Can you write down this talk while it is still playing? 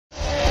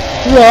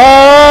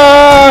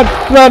Run!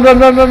 Run, run,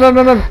 run, run, run,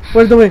 run, run!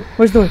 Where's the way?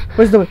 Where's the way?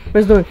 Where's the way?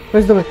 Where's the way?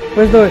 Where's the way?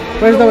 Where's the way?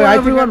 Where's the way? Hello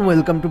everyone,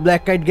 welcome to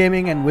Black Kite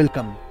Gaming and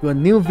welcome to a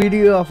new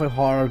video of a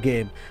horror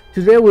game.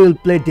 Today we will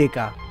play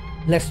DECA.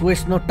 Let's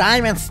waste no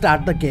time and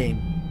start the game.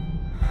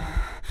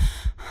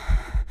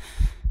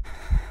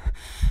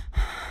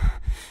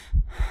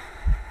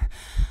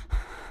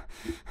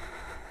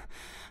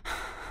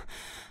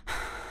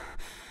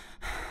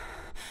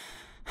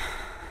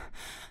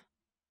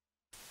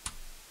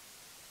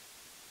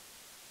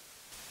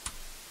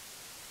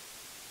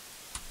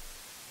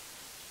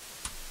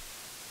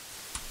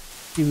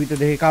 টিভিতে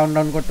দেখে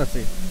countdown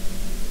করতেছে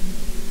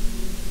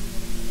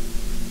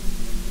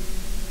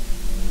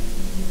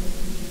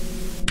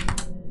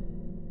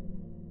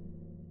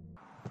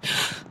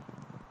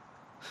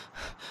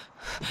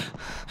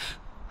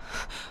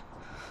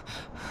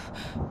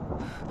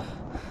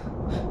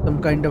some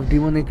kind of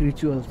demonic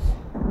rituals.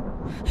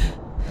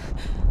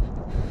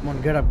 Come on,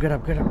 get up, get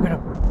up, get up, get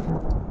up.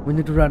 We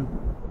need to run.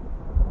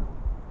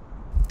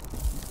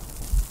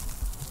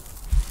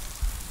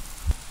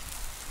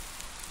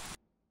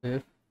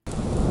 Safe.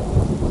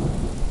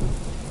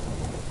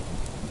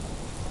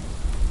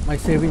 My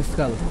saving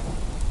skull.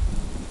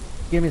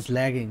 Game is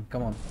lagging.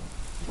 Come on.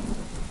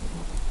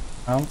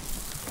 Now,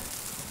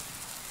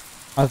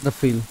 how's the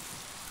feel?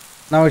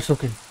 Now it's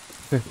okay.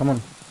 Okay, come on.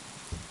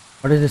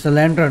 What is this? A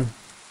lantern?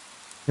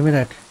 Give me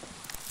that.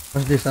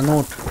 What's this? A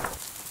note.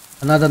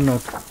 Another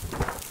note.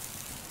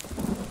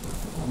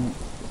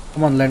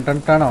 Come on, lantern,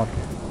 turn on.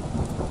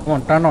 Come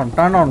on, turn on,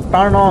 turn on,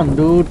 turn on,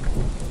 dude.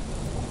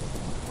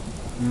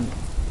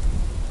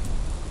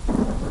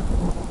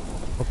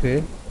 Okay,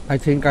 I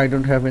think I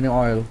don't have any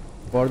oil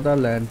for the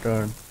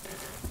lantern.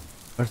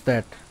 What's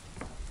that?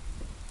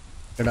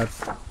 Get up.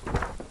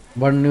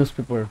 Burn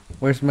newspaper.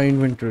 Where's my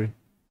inventory?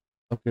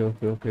 Okay,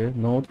 okay, okay.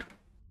 Note.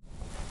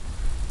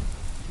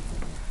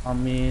 I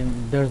mean,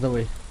 there's the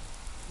way.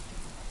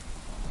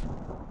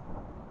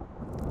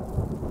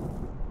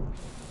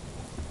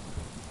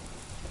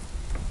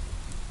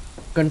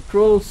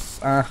 Controls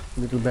are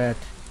little bad,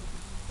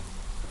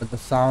 but the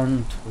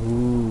sound,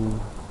 ooh,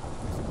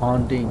 it's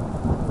haunting.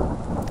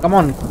 Come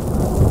on,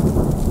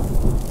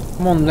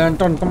 come on,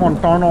 lantern, come on,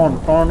 turn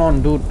on,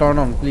 dude, turn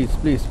on, please,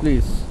 please,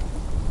 please.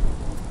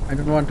 I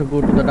don't want to go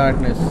to the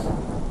darkness.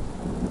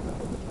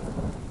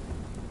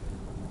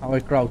 How I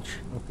crouch?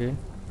 Okay,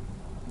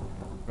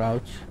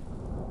 crouch.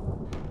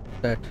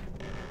 That.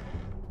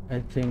 I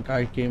think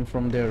I came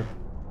from there,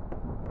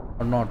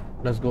 or not?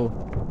 Let's go.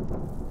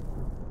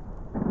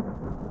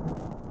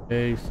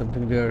 Hey,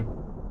 something there.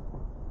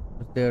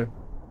 What's there?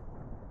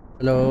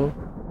 Hello,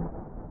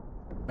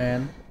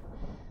 man.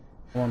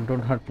 Come on,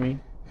 don't hurt me.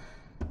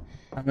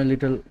 I'm a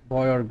little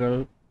boy or girl.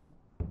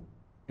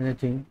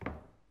 Anything.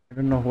 I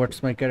don't know what's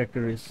my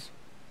character is.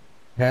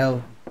 Hell.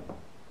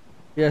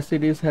 Yes,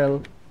 it is hell.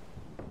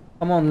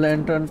 Come on,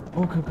 lantern.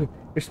 Okay, okay.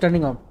 It's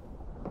turning on.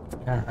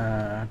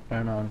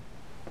 Turn on.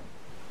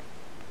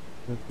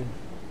 Okay.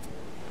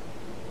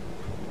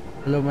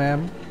 Hello,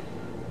 ma'am.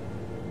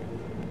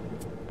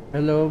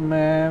 Hello,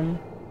 ma'am.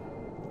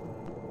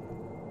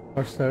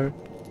 Or sir.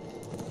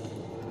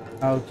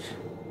 Ouch.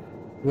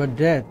 You are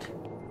dead.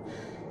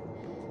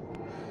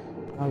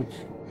 Ouch.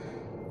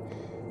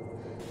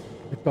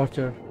 The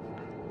torture.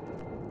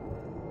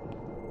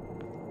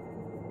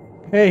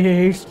 Hey, hey,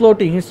 he's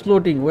floating, he's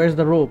floating. Where's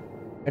the rope?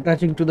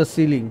 Attaching to the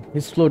ceiling.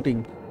 He's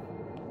floating.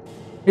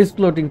 He's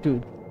floating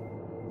too.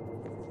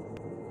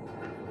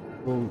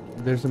 Oh,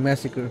 there's a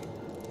massacre.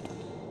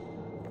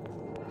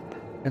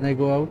 Can I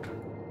go out?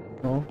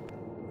 No.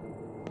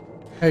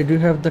 Hey, do you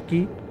have the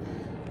key?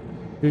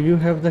 Do you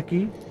have the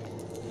key?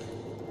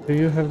 Do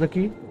you have the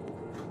key?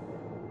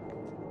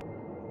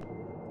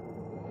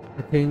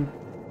 I think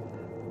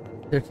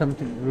there's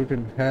something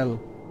written. Hell.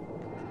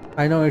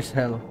 I know it's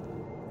hell.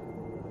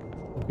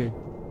 Okay.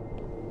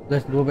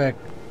 Let's go back.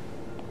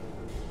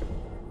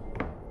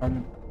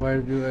 Where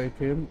do I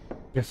came?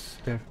 Yes,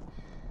 there.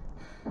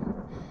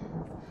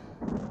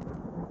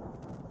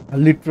 A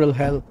literal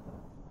hell.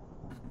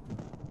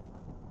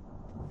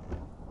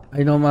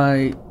 I know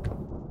my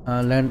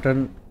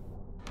lantern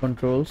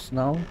controls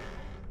now.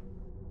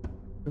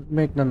 Don't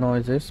make the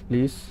noises,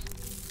 please.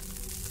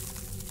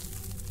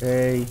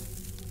 Hey,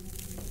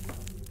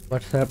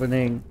 what's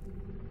happening?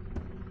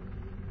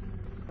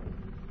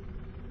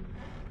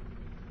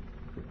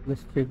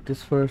 Let's check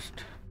this first.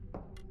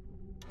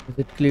 Is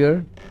it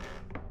clear?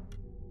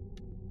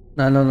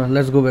 No, no, no.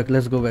 Let's go back.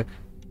 Let's go back.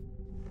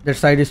 That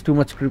side is too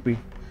much creepy.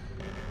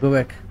 Go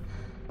back.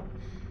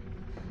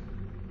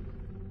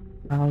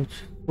 Ouch.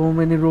 So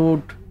many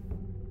road.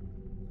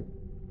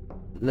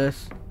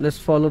 Let's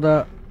follow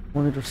the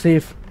monitor.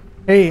 Safe.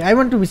 Hey, I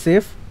want to be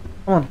safe.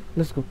 Come on,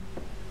 let's go.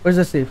 Where's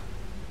the safe?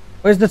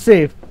 Where's the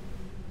safe?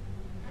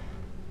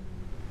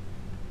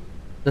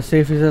 The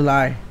safe is a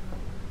lie.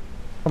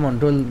 Come on,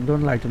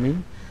 don't lie to me.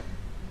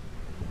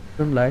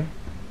 Don't lie.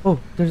 Oh,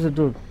 there's a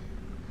door.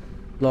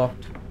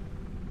 Locked.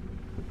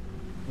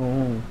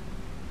 Oh.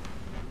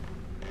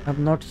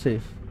 I'm not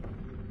safe.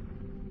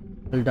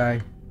 I'll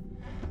die.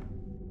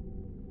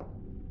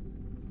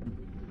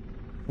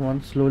 Come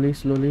on, slowly,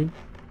 slowly.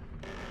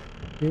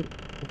 Okay,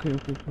 okay,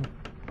 okay, okay.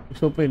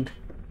 It's opened.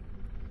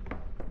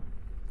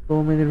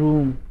 So many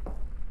room.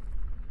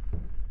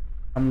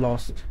 I'm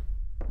lost.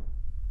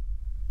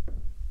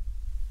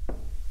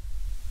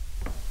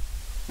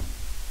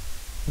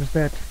 What's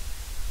that?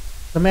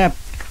 The map.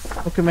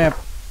 Okay, map.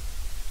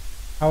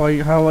 How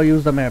I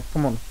use the map?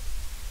 Come on.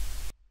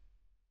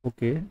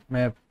 Okay,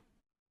 map.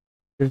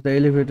 Here's the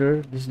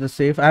elevator. This is the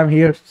safe. I'm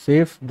here.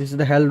 Safe. This is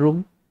the hell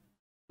room.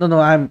 No,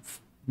 no,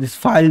 this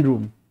file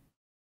room.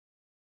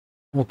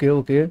 Okay,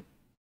 okay.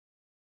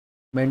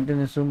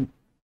 Maintenance room.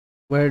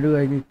 Where do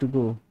I need to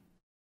go?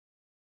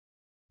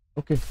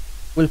 Okay,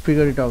 we'll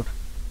figure it out.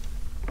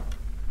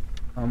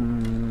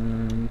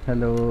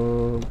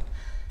 Hello.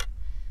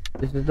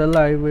 This is the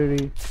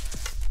library.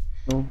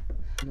 No,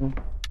 no.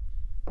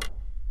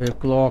 Hey,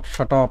 clock,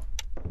 shut up.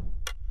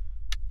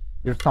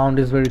 Your sound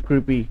is very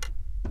creepy.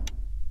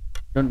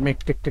 Don't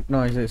make tick tick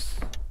noises.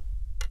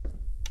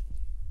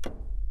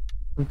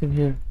 Something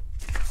here.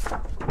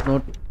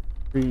 Not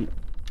free.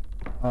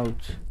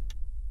 Ouch.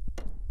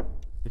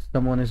 If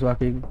someone is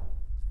walking.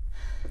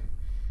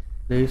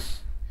 Please.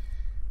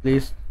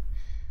 Please.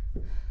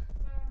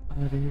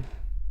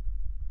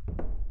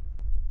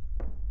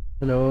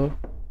 Hello.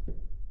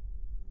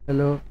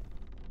 Hello.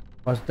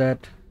 What's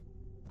that?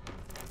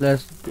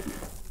 Let's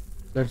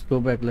go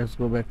back. Let's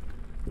go back.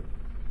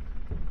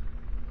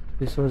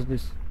 This was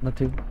this.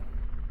 Nothing.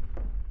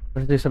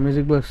 What's this? A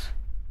music box?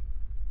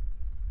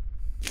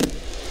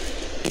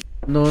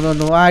 No, no,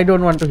 no. I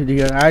don't want to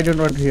hear. I don't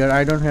want to hear.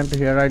 I don't want to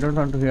hear. I don't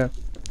want to hear.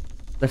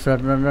 Let's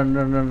run, run, run,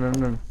 run, run, run,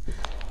 run.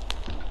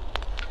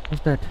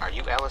 What's that? Are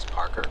you Alice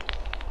Parker?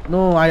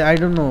 No, I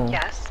don't know.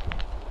 Yes.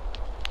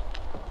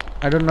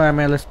 I don't know I'm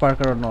Alice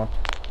Parker or not.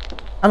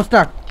 I'm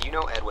stuck. Do you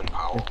know Edwin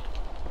Powell?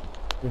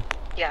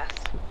 Yes.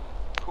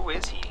 Who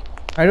is he?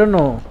 I don't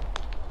know.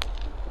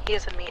 He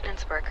is a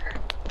maintenance worker.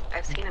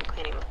 I've seen him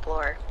cleaning the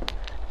floor.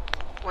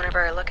 Whenever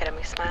I look at him,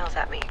 he smiles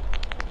at me.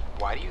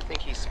 Why do you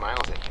think he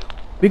smiles at you?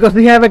 Because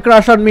they have a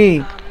crush on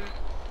me.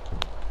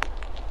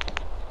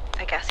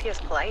 I guess he is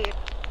polite.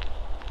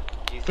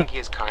 Do you think he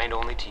is kind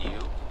only to you?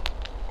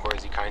 Or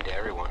is he kind to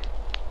everyone?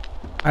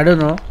 I don't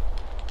know.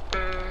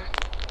 Mm,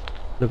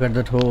 Look at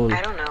that hole.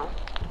 I don't know.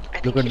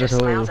 I Look think at he that just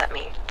smiles hole. at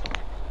me.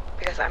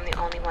 Because I'm the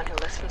only one who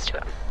listens to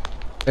him.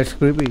 That's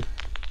creepy.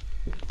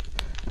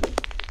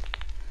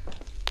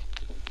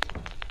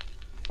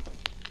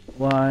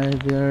 Why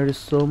there is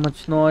so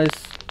much noise?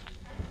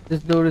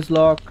 This door is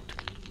locked.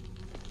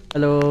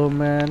 Hello,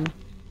 man.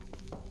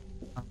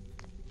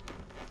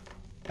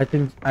 I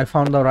think I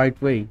found the right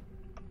way.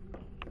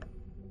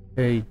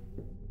 Hey,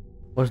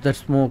 what's that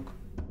smoke?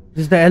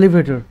 This is the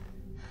elevator.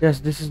 Yes,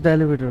 this is the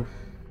elevator.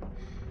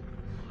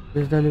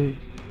 This is the elevator.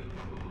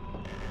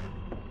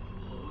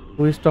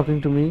 Who is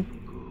talking to me?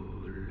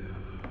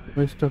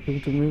 Who is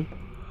talking to me?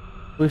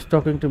 Who is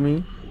talking to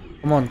me?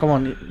 Come on, come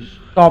on.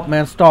 Stop,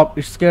 man, stop.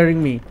 It's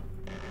scaring me.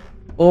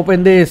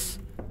 Open this.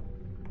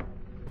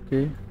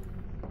 Okay.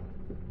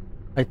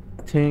 I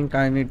think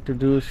I need to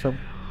do something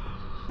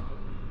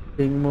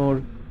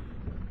more.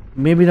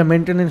 Maybe the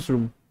maintenance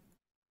room.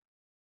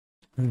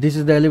 This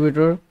is the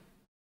elevator.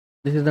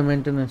 This is the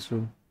maintenance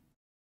room.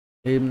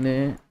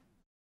 Okay.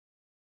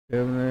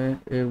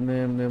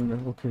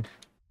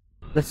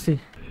 Let's see.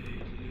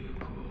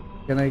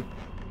 Can I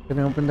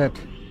open that?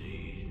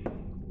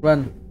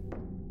 Run.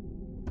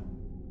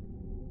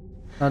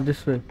 Not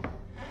this way.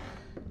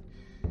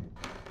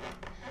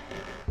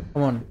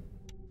 Come on.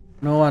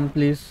 No one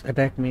please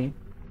attack me.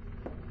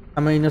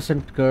 I'm an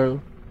innocent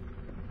girl.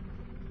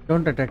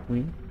 Don't attack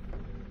me.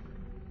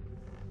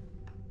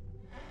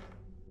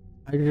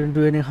 I didn't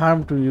do any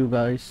harm to you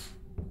guys.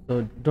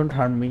 So don't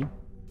harm me.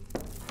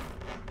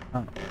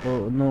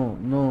 Oh no,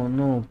 no,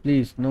 no,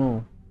 please,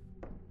 no.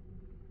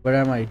 Where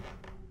am I?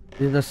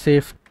 This is the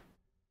safe.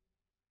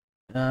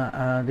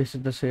 This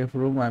is the safe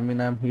room. I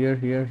mean, I'm here.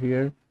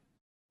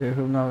 Safe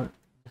room now.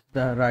 It's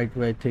the right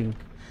way, I think.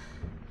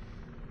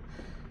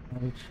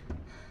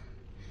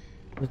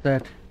 What's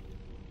that?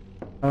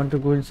 I want to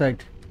go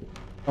inside.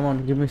 Come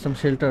on, give me some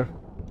shelter.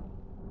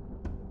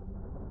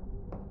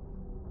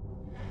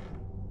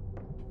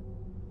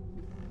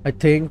 I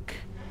think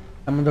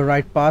I'm on the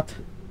right path.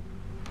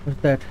 What's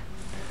that?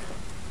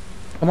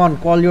 Come on,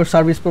 call your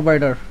service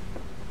provider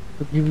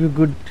to give you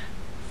good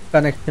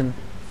connection.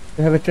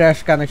 You have a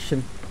trash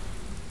connection.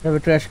 You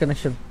have a trash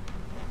connection.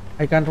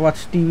 I can't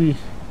watch TV.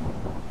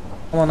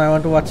 Come on, I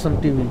want to watch some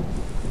TV.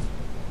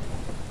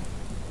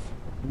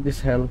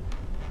 This hell.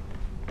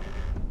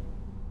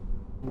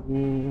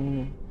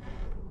 Ooh.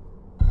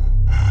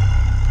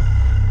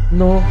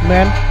 No,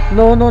 man.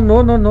 No, no,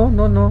 no, no, no,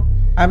 no, no.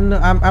 I'm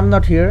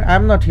not here.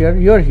 I'm not here.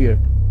 You're here.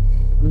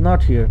 I'm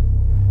not here.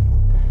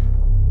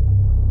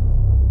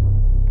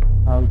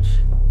 Ouch.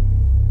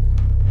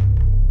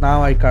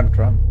 Now I can't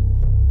run.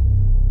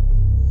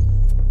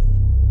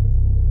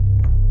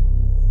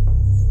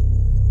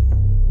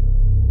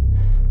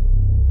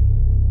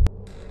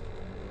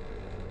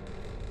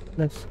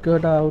 Let's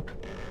get out.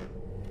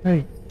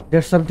 Hey,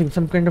 there's something,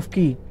 some kind of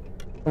key.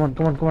 Come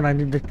on, I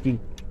need that key.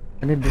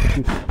 I need that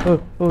key.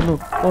 Oh no,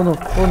 oh no,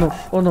 oh no,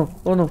 oh no,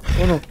 oh no,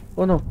 oh no,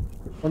 oh no.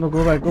 Oh no,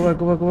 go back, go back,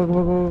 go back, go back, go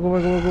back, go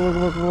back,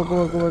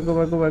 go back, go back, go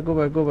back, go back, go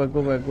back, go back,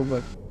 go back, go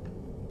back.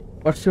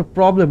 What's your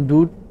problem,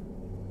 dude?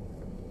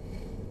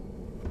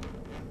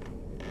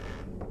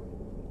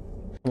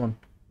 Come on.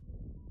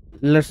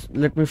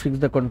 Let me fix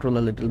the control a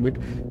little bit.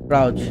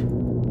 Crouch.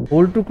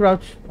 Hold to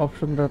crouch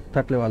option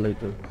থাকলে ভালো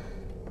হইতো.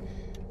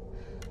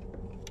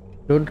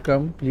 Don't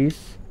come, please.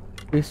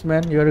 Please,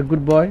 man, you're a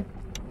good boy.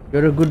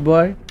 You're a good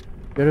boy.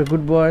 You're a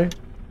good boy.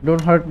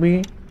 Don't hurt me.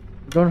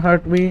 Don't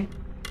hurt me.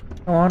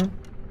 Come on.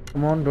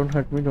 Come on, don't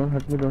hurt me. Don't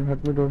hurt me. Don't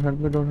hurt me. Don't hurt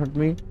me. Don't hurt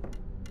me.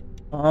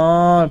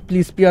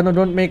 Please, piano,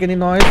 don't make any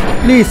noise.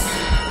 Please.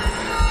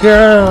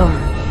 Damn.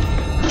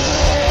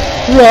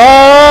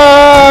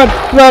 Run!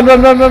 Run, run,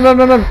 run, run, run,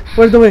 run, run.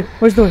 Where's the way?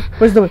 Where's the way?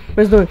 Where's the way?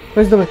 Where's the way?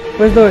 Where's the way?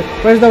 Where's the way?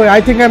 Where's the way? I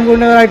think I'm going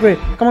the right way.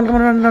 Come on, come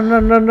on, run, run,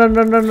 run, run, run,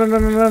 run, run,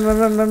 run, run, run, run,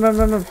 run, run, run,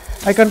 run, run.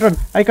 I can't run.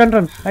 I can't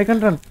run. I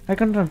can't run. I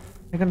can't run.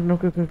 I can't.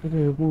 Okay, okay, okay.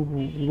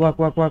 Walk,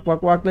 walk, walk,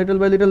 walk, walk, little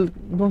by little.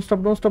 Don't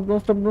stop, don't stop,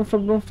 don't stop, don't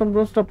stop, don't stop,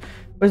 don't stop.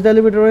 Where's the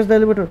elevator? Where's the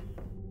elevator?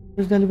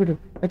 Where's the elevator?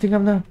 I think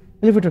I'm there.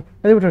 Elevator,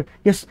 elevator.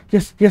 Yes,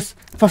 yes, yes.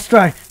 First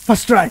try,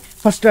 first try,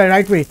 first try.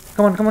 Right way.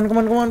 Come on, come on, come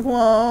on, come on, come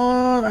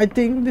on. I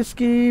think this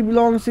key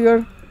belongs here.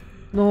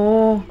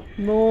 No,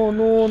 no,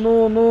 no,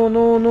 no, no,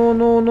 no, no,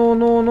 no, no,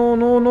 no, no,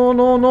 no, no,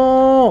 no, no.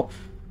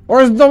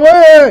 Where's the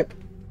way?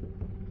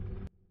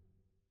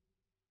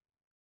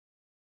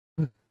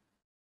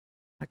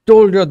 I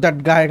told you that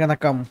guy gonna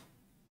come.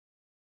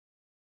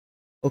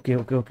 Okay,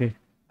 okay, okay.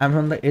 I'm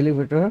on the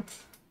elevator.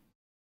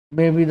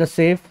 Maybe the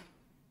safe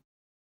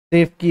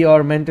key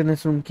or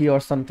maintenance room key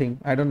or something.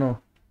 I don't know.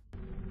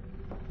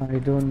 I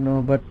don't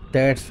know, but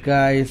that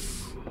guy is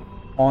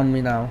on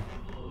me now.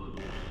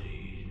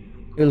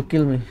 He'll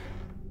kill me.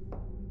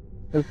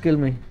 He'll kill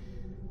me.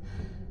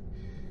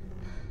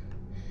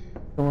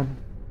 Come on.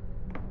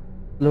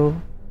 Slow.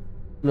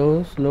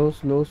 Slow, slow,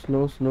 slow,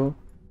 slow, slow.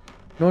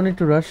 No need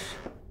to rush.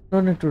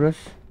 No need to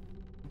rush.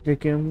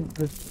 Take him.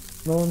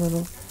 No, no,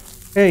 no.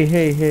 Hey,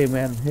 hey, hey,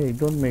 man. Hey,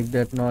 don't make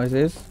that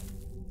noises.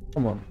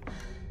 Come on.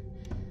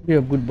 Be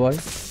a good boy.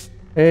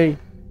 Hey.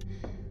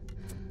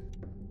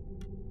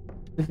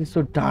 This is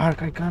so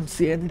dark. I can't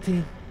see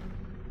anything.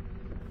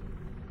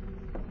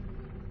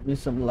 Give me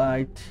some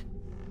light.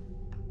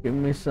 Give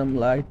me some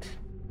light.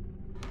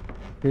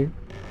 Okay.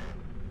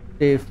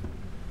 Safe.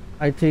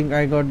 I think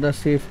I got the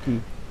safe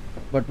key.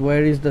 But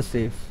where is the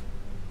safe?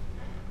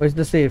 Where's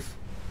the safe?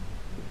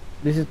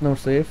 This is no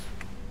safe.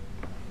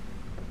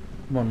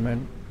 Come on,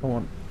 man. Come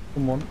on.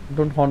 Come on.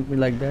 Don't haunt me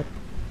like that.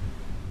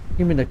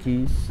 Give me the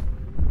keys.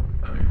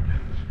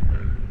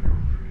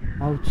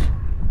 Ouch.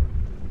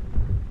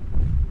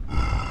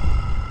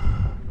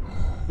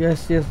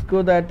 Yes, yes.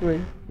 Go that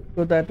way.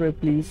 Go that way,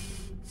 please,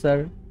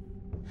 sir.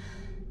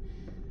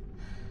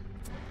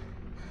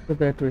 Go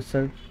that way,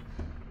 sir.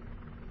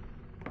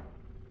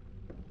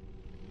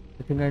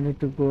 I think I need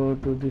to go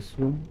to this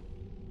room.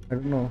 I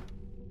don't know.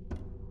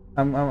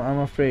 I'm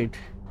afraid.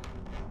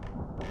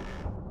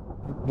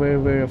 Very,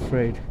 very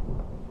afraid.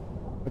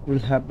 What will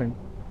happen?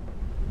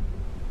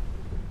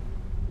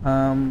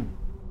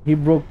 He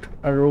broke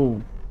a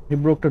room. He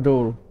broke the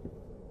door.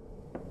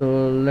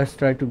 So let's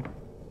try to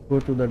go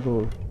to the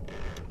door.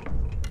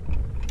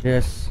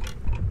 Yes.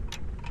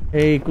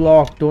 Hey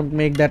clock, don't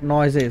make that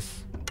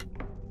noises.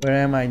 Where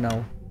am I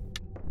now?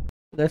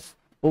 Let's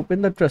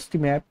open the trusty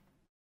map.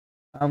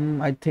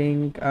 I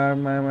think I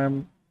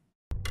don't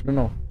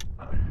know.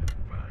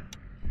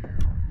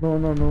 No,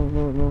 no, no,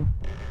 no, no.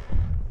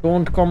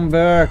 Don't come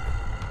back.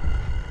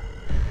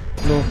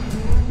 No.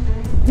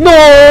 No!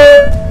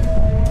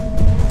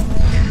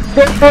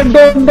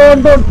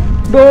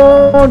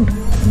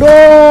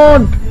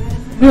 Don't!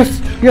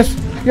 Yes, yes,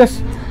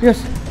 yes, yes,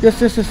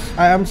 yes, yes, yes.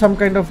 I am some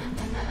kind of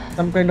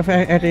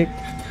addict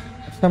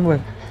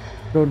somewhere.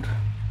 Don't.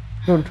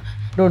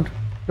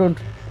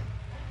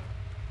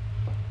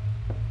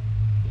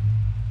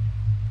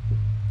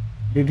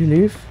 Did he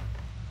leave?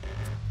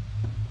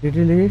 Did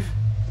he leave?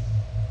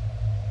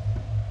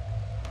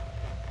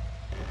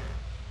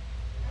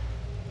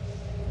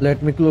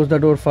 Let me close the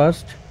door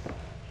first.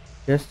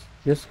 Yes,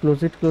 yes,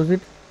 close it, close it.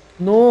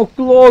 No,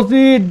 close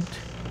it!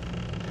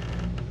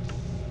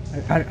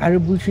 Are you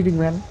bullshitting,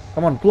 man?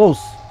 Come on, close.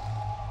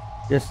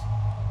 Yes,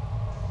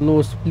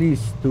 close,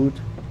 please, dude.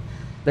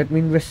 Let me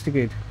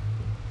investigate.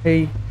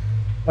 Hey,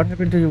 what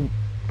happened to you?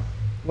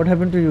 What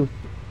happened to you?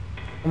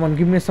 Come on,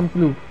 give me some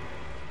clue.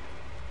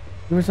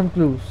 Give me some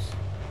clues.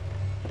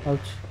 Ouch.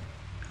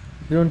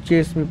 Don't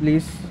chase me,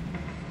 please.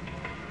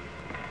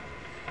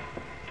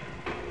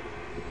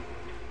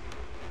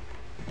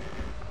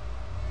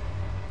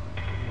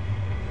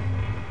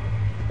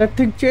 That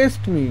thing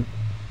chased me.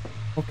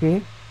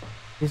 Okay,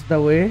 is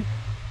the way.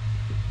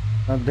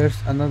 Now there's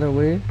another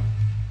way,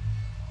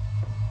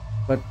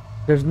 but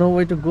there's no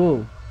way to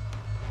go.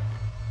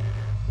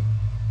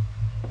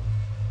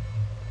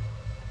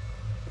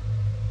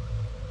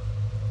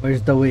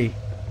 Where's the way?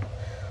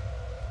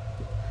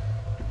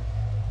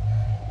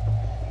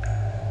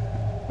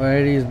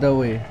 Where is the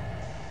way?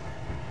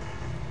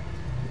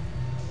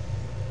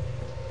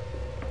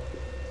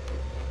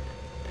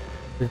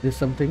 Is this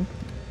something?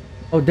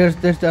 Oh, there's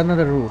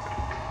another route.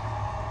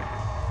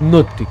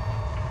 Nothing.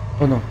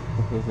 Oh no.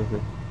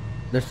 Okay.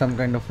 There's some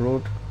kind of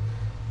road.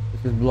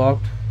 This is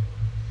blocked.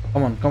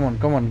 Come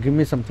on. Give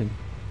me something.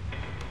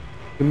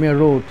 Give me a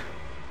road.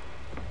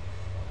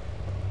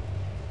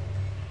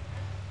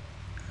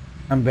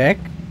 I'm back.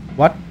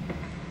 What?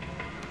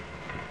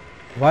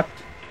 What?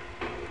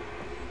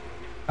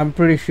 I'm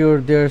pretty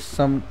sure there's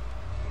something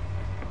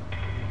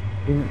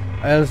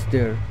else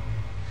there.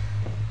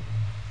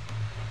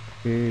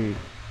 Okay.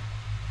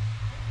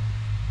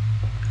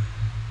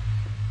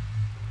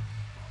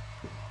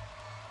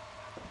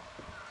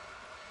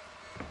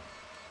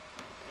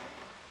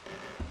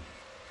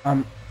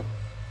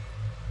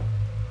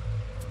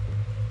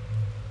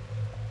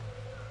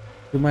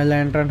 Do my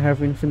lantern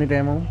have infinite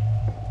ammo?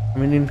 I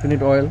mean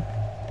infinite oil?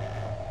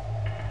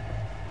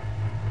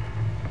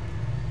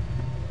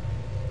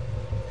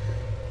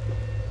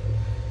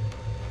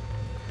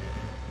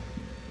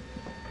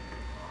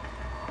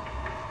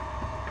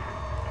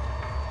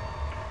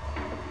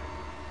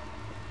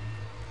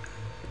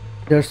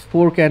 There's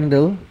 4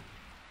 candles.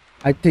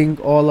 I think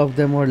all of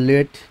them are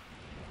lit.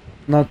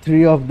 Now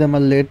 3 of them are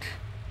lit.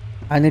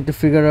 I need to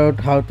figure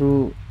out how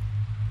to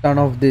turn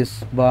off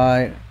this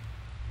by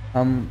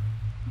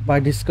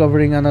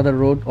discovering another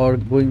road or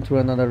going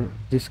through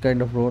this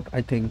kind of road,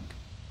 I think.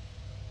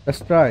 Let's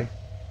try.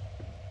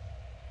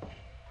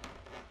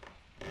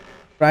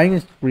 Trying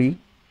is free.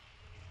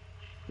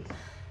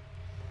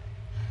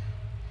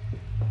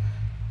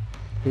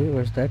 Okay,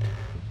 where's that?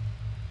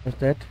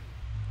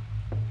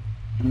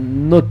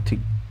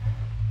 Nothing.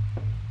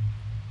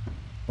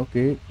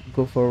 Okay,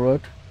 go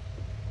forward.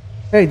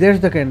 Hey, there's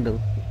the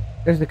candle.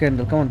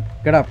 Come on,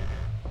 get up.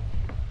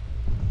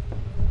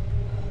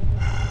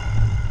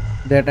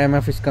 That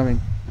MF is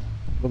coming.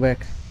 Go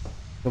back.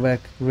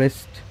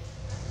 Rest.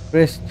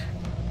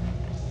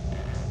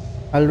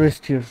 I'll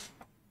rest here.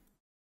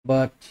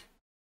 But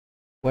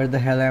where the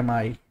hell am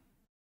I?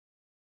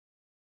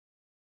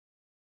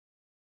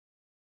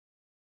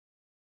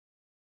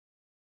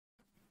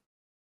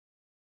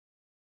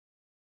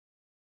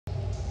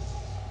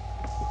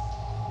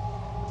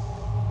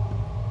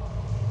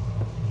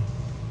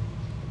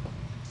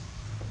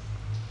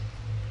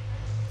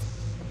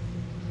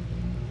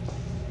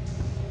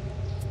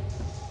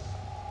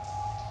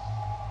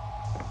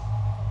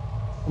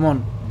 Come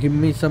on, give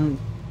me some.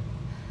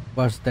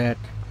 What's that?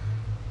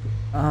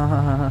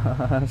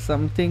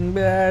 Something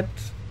bad.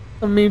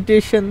 A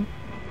mutation.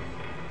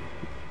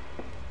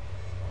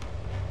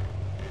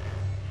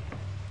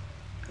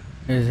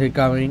 Is he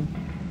coming?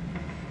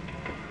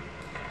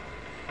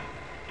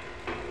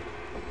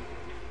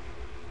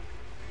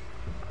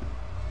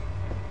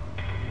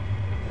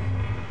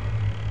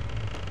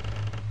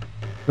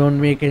 Don't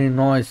make any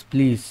noise,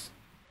 please.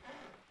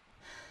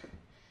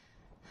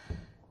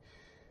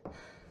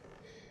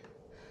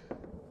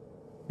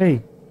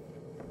 Hey,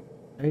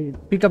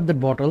 pick up that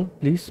bottle,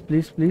 please.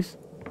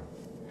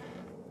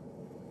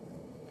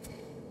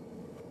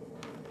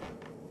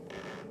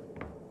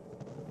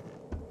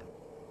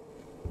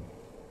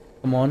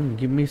 Come on,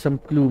 give me some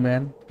clue,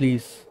 man,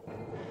 please.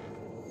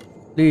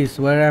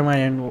 Where am I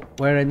and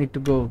where I need to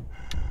go?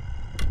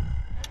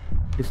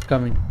 He's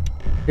coming.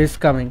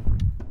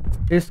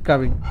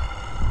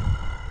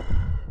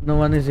 No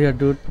one is here,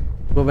 dude.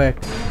 Go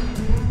back.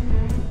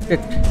 Shit.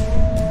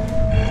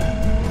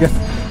 Yes.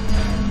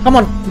 Come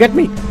on, get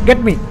me.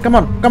 Come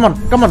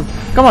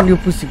on, you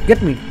pussy.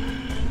 Get me.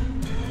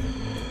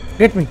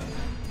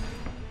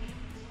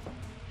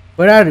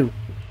 Where are you?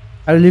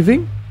 Are you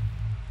leaving?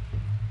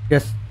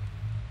 Yes.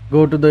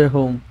 Go to your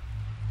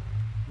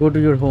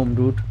home,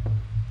 dude.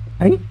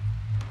 Hey?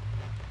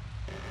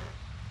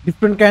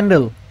 Different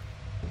candle.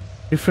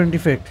 Different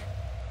effect.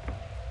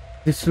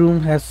 This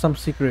room has some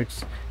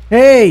secrets.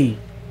 Hey!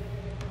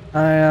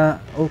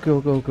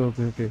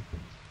 Okay.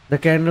 The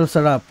candles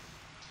are up.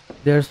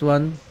 There's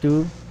 1,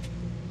 2.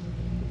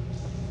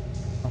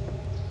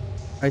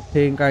 I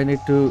think I need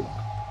to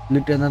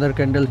lit another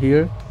candle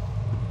here.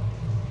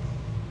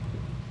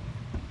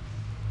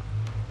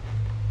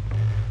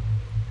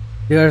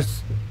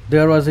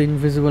 There was an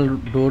invisible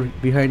door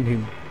behind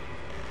him.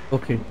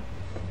 Okay,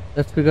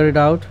 let's figure it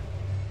out.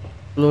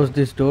 Close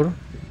this door.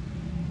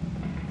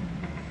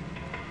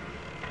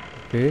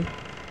 Okay.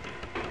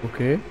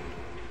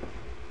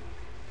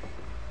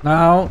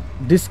 Now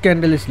this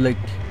candle is lit,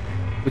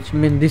 which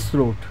means this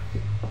road.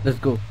 Let's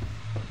go.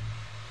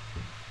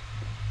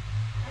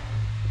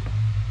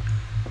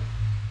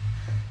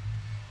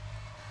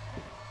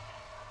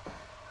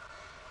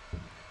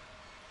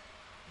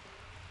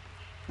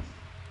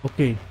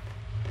 Okay,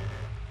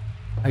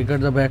 I got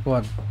the back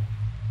one.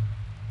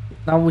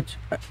 Now which?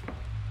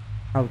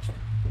 Ouch.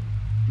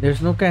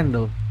 There's no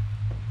candle.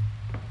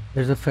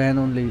 There's a fan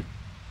only.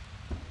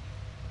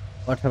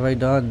 What have I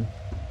done?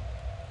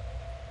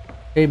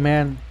 Hey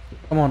man,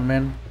 come on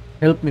man,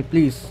 help me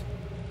please.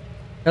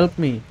 Help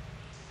me.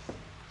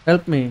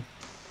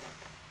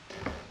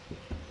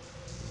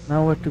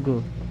 Now where to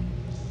go?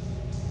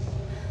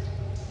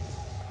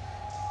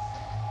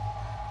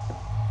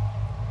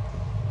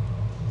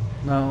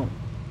 Now,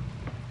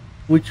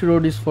 which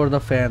road is for the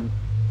fan?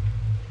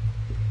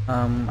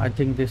 I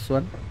think this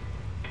one.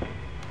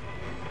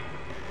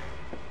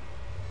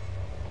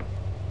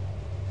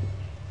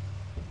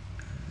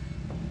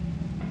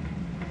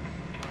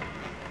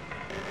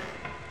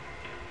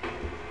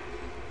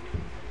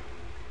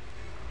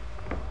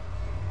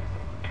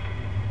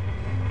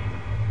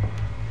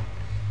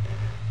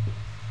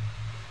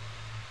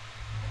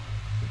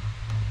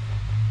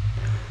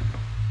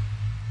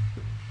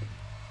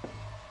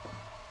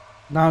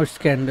 Now it's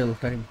candle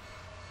time.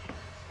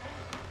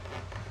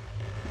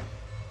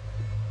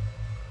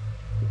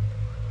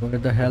 Where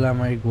the hell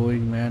am I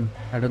going, man?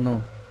 I don't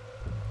know.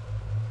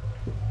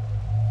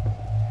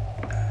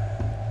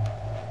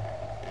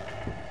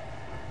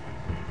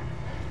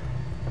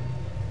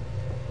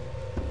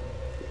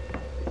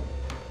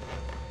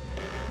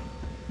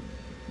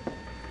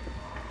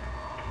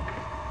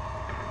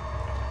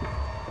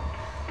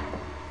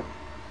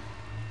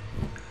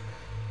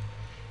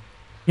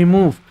 He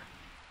moved.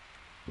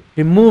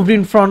 He moved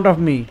in front of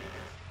me.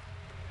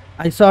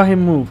 I saw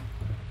him move.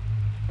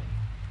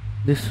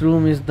 This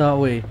room is the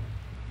way.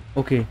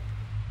 Okay.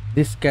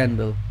 This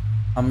candle.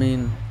 I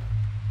mean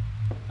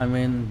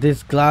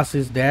this glass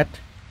is that.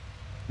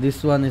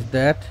 This one is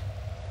that.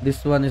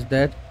 This one is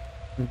that.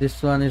 And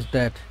this one is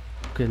that.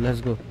 Okay, let's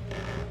go.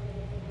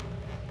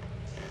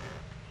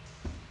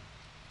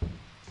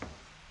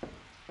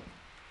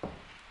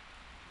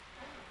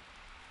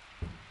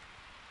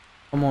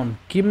 Come on,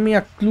 give me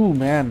a clue,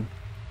 man.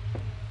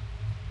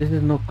 This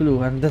is no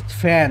clue. And that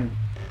fan.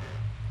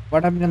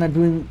 What I'm gonna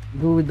do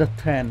with the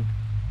fan?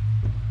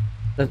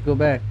 Let's go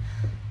back.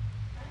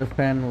 The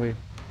fan way.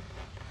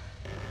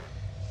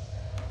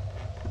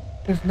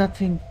 There's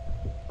nothing.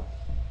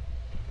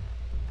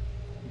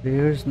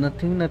 There's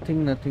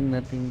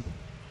nothing.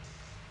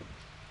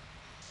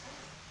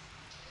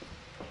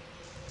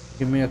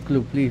 Give me a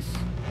clue, please.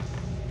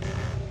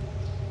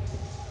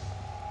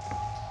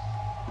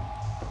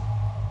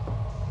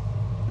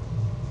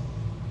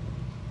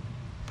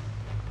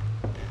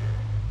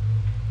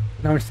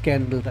 Now it's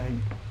candle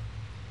time.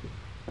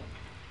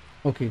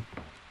 Okay,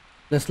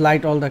 let's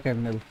light all the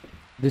candles.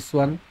 This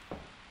one,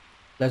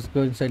 let's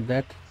go inside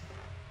that.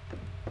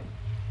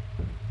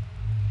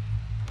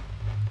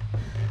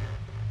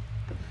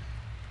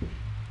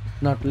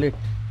 It's not lit.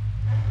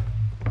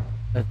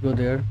 Let's go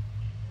there.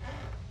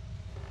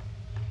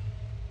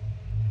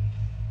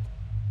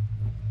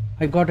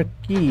 I got a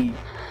key.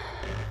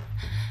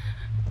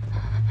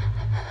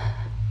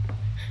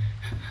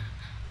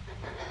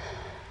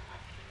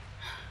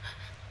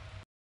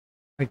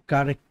 I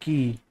got a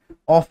key.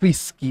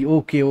 Office key.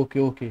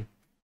 Okay.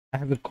 I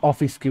have an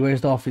office key.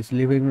 Where's the office?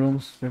 Living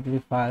rooms,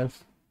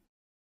 files.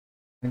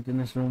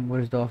 Maintenance room.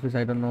 Where's the office?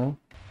 I don't know.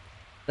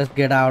 Let's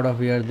get out of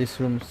here. This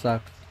room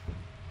sucks.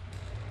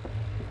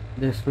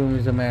 This room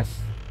is a mess.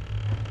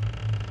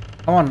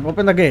 Come on,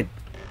 open the gate.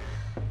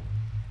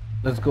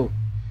 Let's go.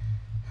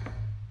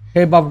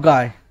 Hey, buff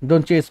guy,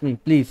 don't chase me,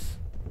 please.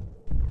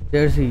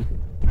 There's he.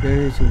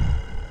 There is he.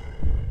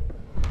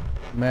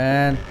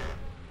 Man.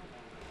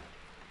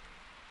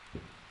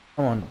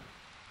 Come on.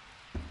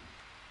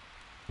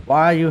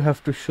 Why you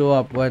have to show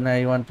up when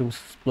I want to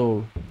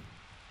explore?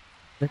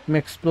 Let me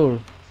explore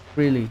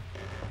freely.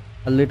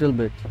 A little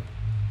bit.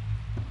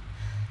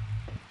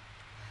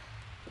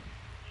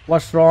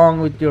 What's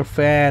wrong with your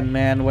fan,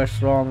 man?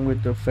 What's wrong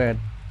with your fan?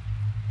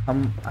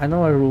 I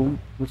know a room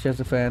which has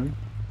a fan.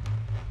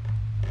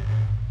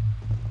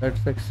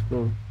 Let's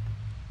explore.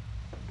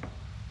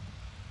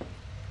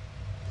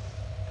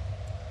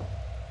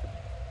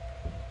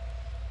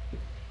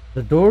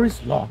 The door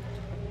is locked.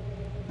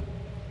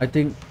 I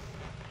think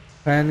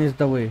fan is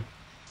the way.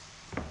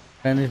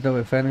 Fan is the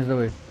way. Fan is the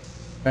way.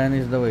 Fan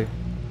is the way.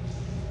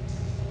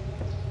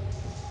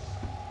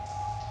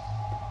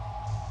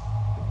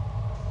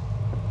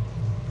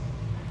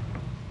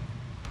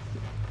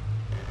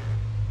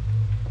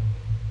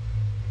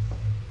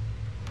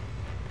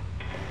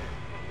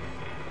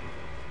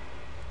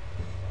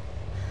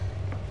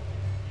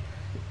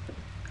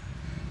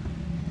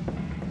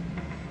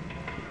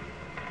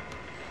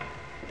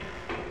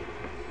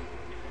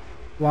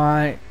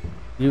 Why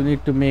you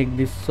need to make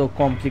this so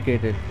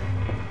complicated?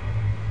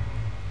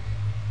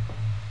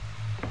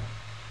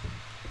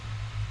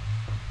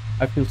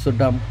 I feel so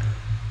dumb.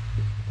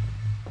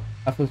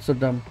 I feel so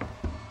dumb.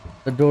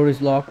 The door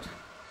is locked.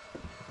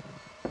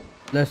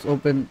 Let's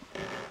open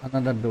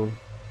another door.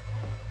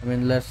 I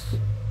mean, let's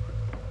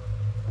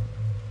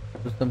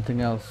do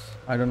something else.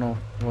 I don't know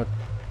what.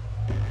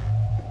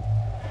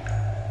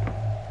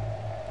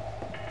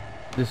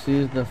 This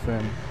is the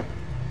fan.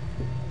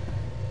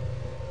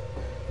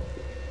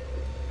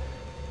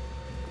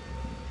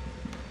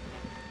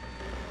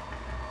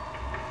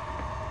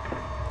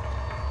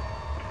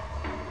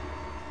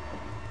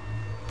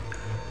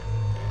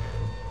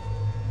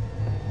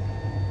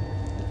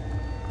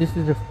 This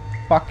is a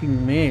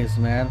fucking maze,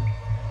 man.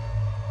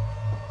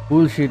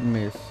 Bullshit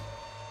maze.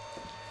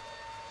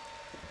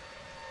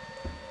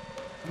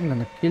 I'm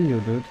gonna kill you,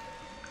 dude.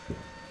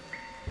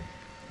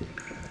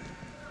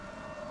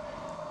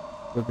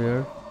 Go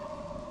there.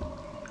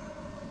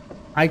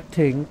 I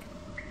think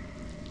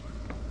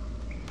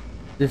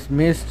this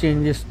maze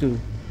changes too.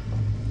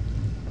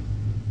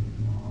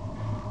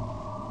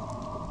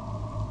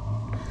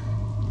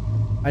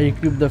 I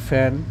equip the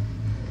fan.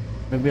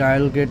 Maybe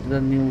I'll get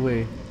the new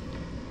way.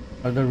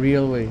 Or the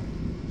real way.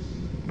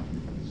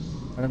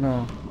 I don't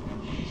know.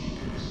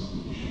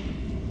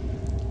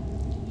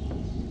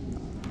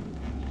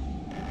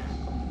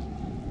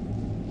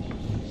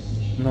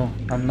 No,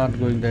 I'm not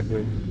going that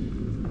way.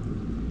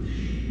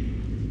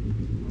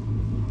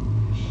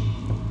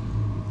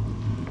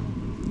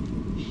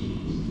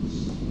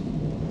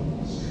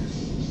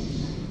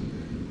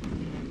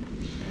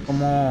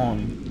 Come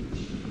on.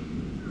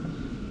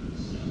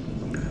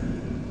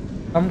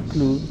 Some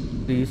clue,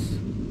 please.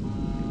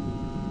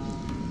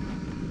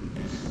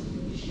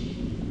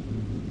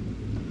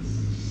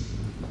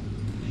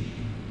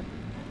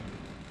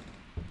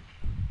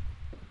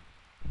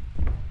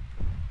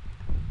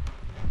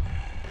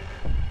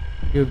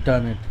 You've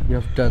done it.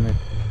 You've done it.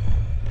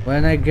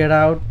 When I get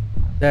out,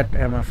 that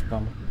MF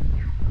come.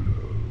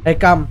 Hey,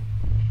 come.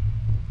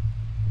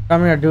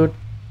 Come here, dude.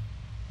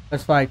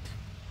 Let's fight.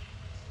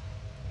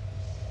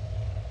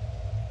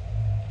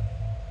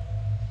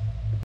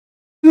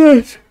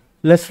 Yes.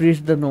 Let's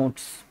read the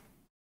notes.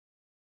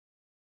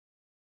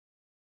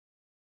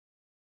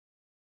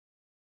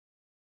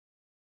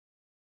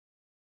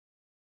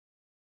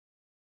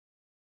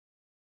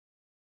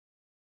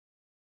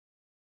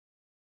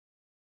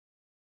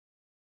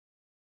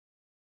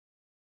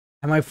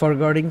 Am I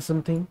forgetting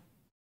something?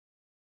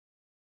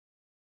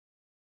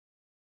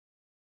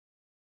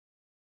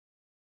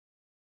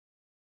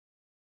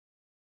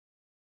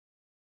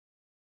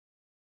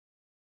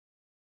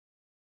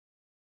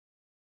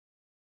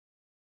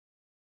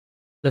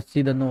 Let's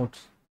see the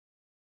notes.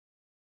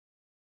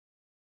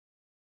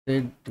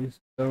 They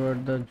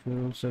discovered the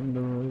jewels and the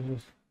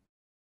roses.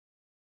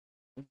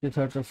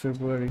 23rd of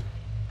February.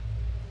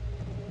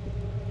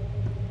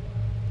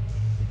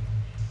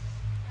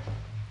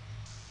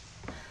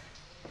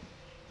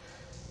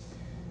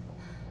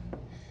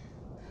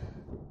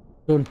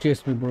 Don't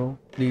chase me, bro.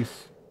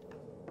 Please.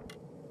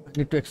 I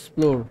need to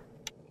explore.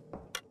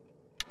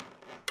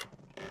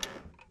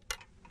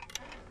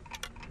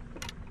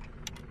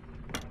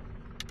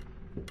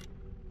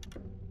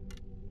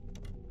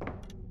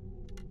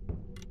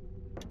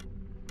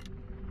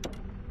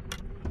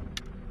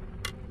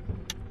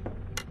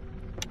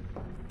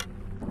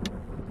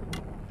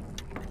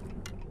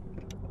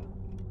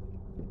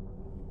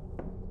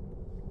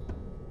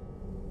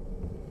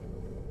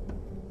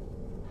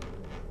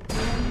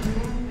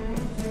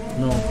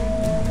 No.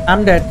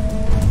 I'm dead.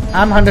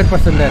 I'm 100%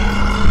 dead.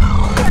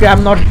 Okay,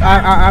 I'm not.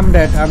 I'm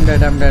dead. I'm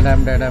dead. I'm dead.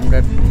 I'm dead. I'm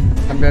dead.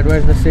 I'm dead.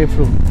 Where's the safe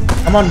room?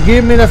 Come on,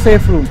 give me the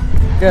safe room.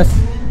 Yes.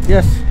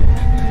 Yes.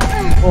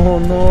 Oh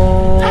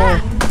no.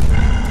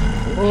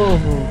 Oh.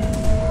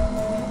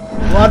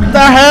 What the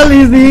hell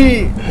is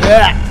he?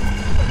 Yeah.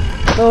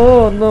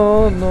 Oh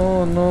no,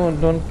 no, no.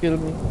 Don't kill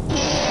me.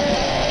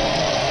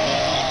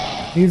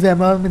 He's an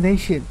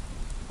abomination.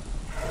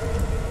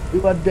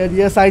 You are dead.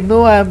 Yes, I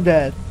know I am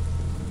dead.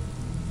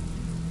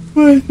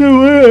 Where's the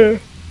way?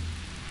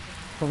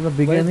 From the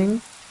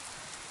beginning?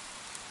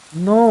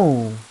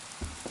 No.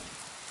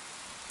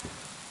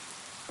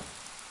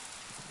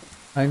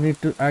 I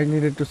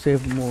needed to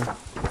save more.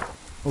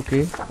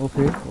 Okay,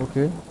 okay,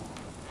 okay.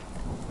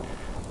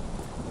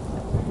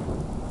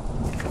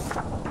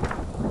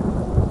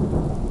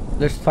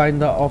 Let's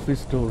find the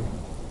office door.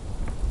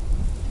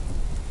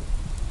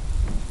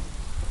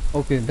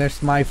 Okay,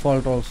 that's my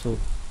fault also.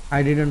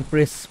 I didn't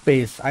press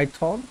space. I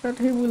thought that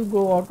he will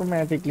go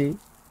automatically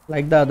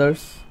like the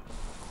others,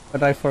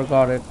 but I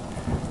forgot it.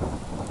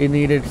 He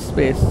needed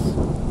space.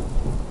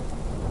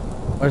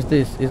 What's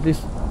this? Is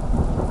this?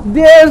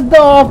 There's the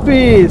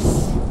office!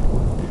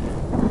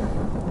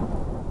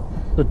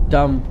 So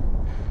dumb.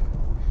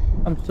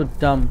 I'm so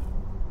dumb.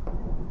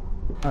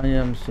 I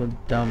am so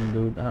dumb,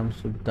 dude. I'm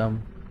so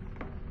dumb.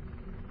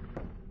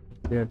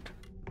 Get.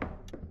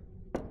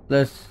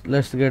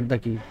 Let's get the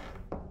key.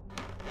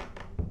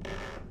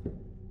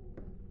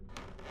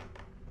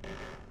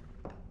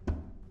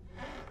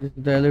 This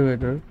is the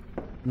elevator.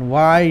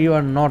 Why you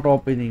are not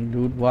opening,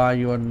 dude? Why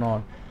you are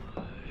not?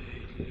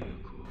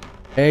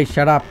 Hey,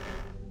 shut up.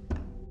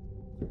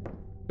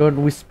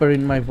 Don't whisper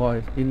in my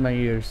voice, in my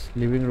ears.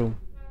 Living room.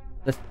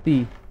 Let's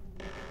see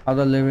how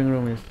the living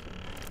room is.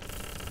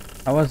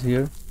 I was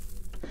here.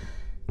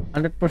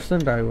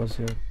 100% I was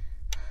here.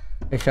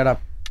 Hey, shut up.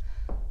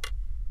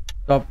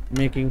 Stop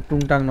making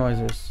tung tang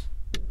noises.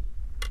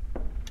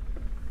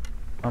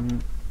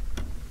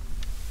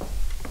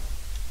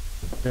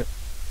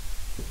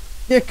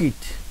 Take it.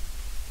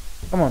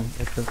 Come on.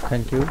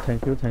 Thank you,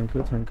 thank you, thank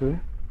you, thank you.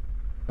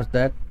 What's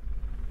that?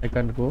 I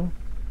can't go.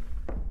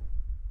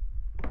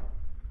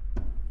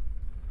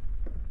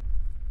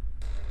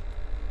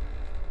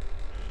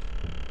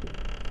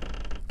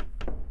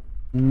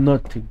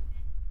 Nothing.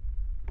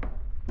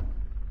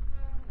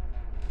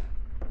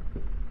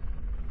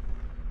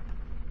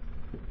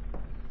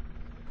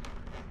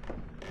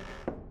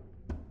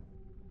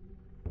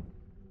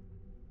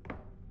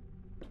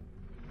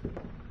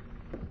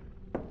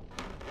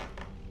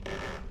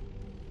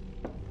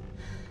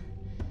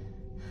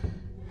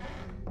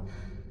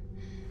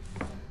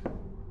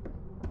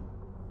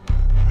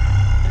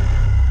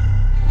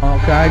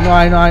 Okay,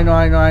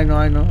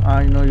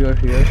 I know you're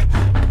here.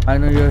 I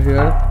know you're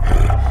here.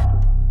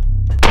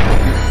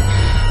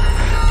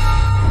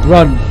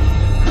 Run.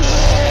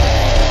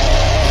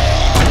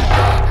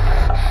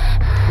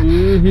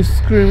 Ooh, he's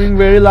screaming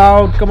very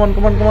loud. Come on,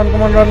 run.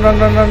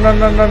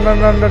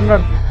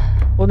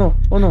 Oh no,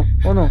 oh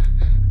no.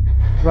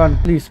 Run,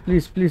 please,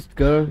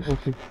 girl.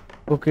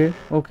 Okay.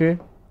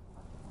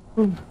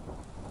 Ooh.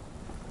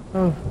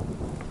 Oh,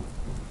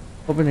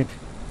 open it.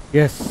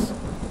 Yes.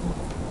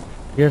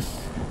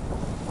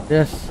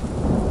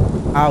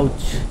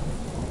 Ouch.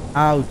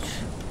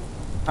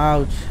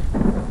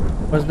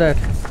 What's that?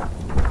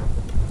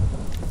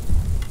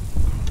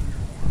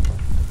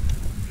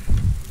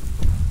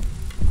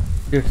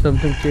 Did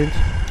something change?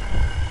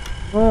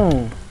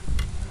 No.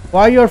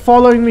 Why you're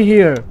following me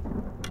here?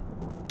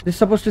 This is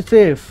supposed to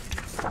save.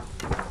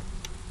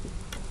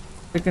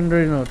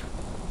 Secondary note.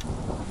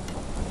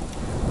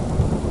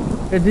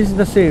 Okay, this is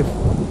the safe.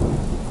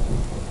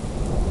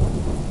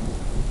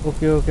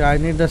 Okay, I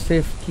need the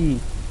safe key.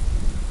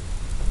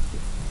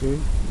 Okay.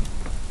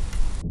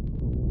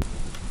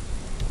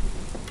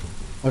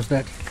 What's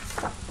that?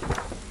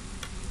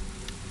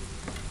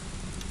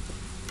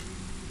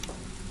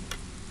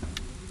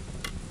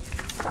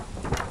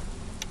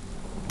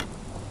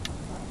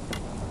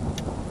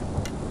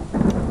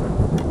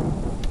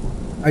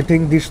 I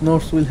think these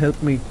notes will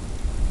help me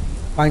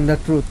find the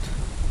truth.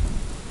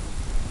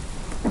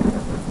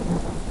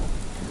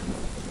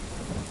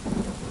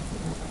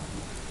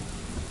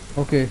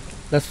 Okay,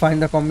 let's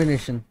find the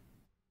combination.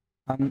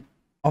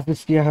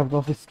 Office key, I have the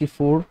office key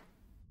 4.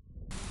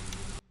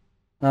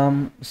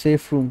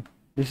 Safe room.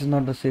 This is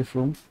not the safe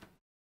room.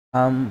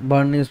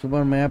 Burn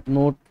newspaper, map,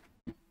 note.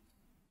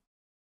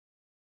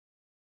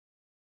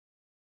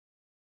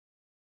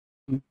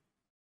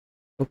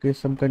 Okay,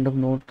 some kind of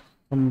note,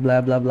 some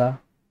blah blah blah.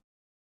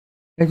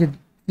 Okay,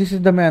 this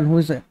is the man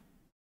who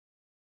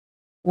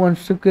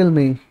wants to kill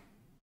me.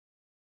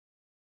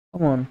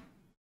 Come on.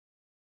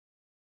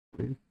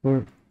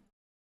 For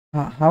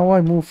how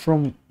I move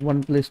from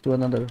one place to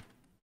another?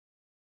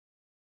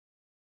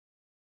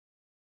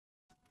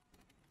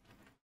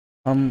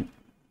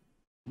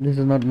 This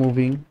is not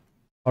moving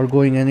or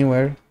going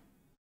anywhere.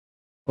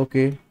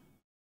 Okay.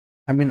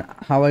 I mean,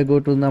 how I go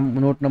to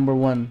note number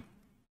 1?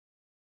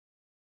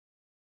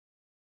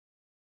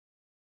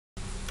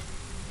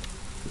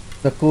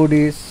 The code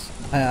is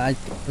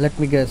let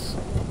me guess.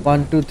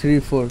 1 2 3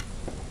 4.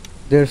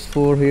 There's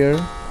 4 here.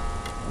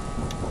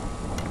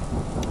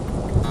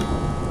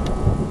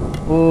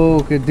 Oh,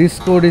 okay, this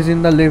code is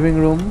in the living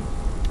room.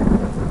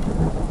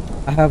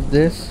 I have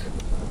this.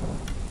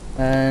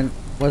 And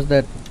what's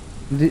that?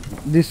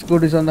 This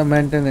code is on the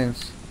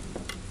maintenance,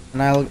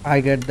 and I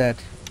get that.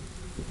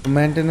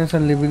 Maintenance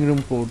and living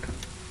room code.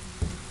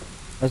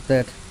 What's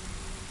that?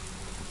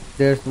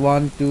 There's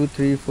 1 2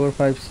 3 4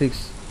 5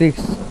 6.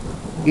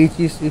 Each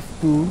is if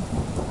 2.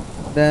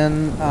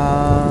 Then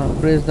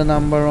press the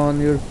number on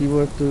your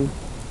keyboard to.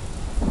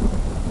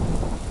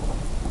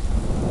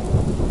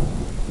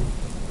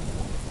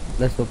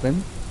 Let's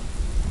open.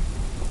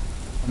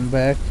 I'm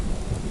back.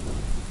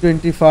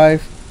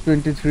 25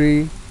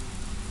 23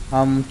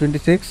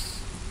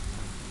 26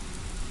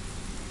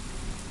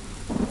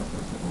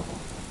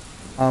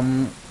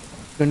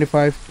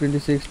 25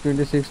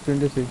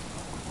 26.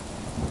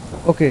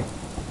 Okay,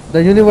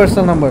 the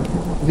universal number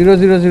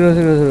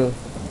 00000.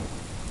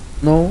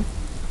 No.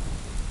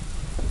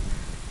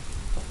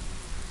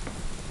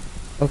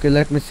 Okay,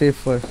 let me save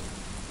first.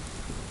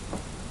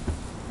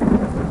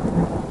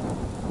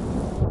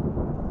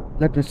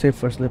 Let me save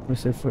first.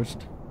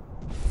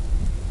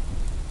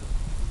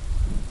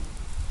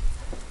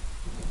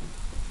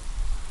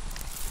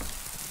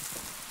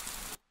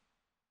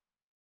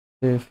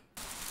 Save.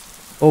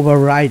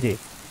 Override it.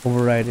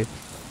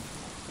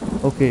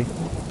 Okay.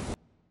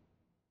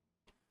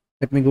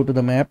 Let me go to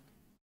the map.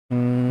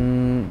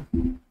 I'm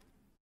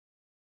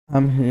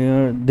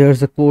here.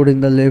 There's a code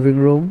in the living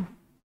room.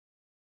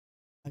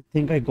 I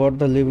think I got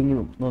the living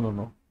room.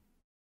 No.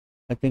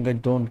 I think I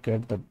don't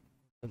get the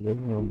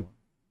living room.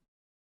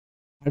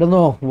 I don't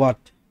know what.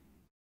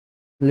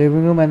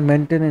 Living room and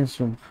maintenance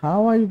room.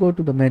 How I go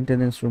to the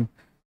maintenance room?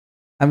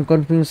 I'm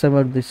confused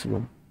about this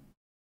room.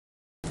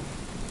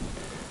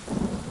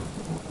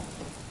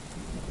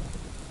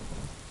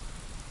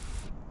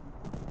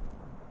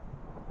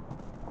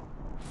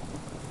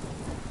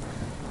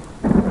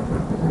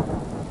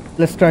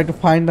 Let's try to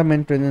find the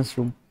maintenance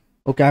room.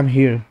 Okay, I'm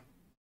here.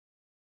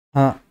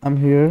 I'm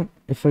here.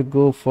 If I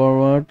go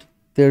forward,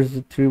 there's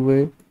a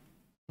 3-way.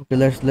 Okay,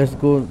 let's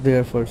go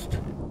there first.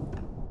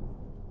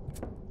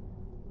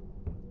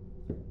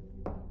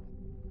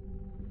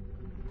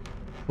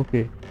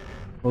 Okay.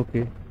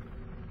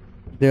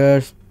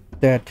 There's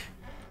that.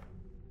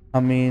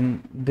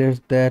 There's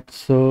that.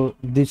 So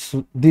this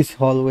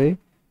hallway.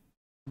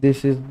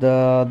 This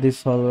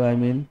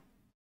hallway.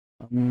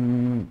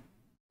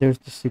 There's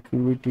the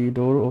security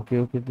door.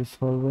 Okay, this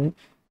hallway.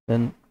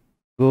 Then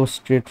go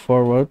straight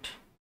forward.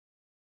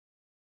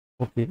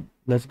 Okay,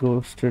 let's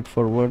go straight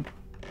forward.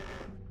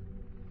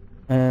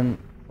 And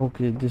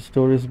okay, this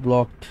door is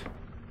blocked.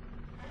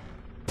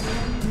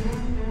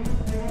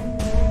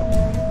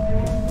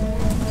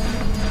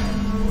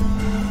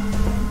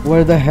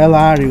 Where the hell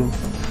are you?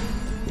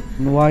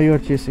 And why you're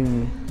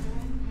chasing me?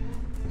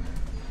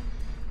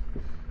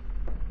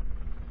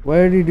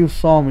 Where did you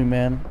saw me,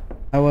 man?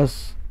 I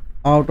was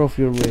out of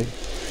your way.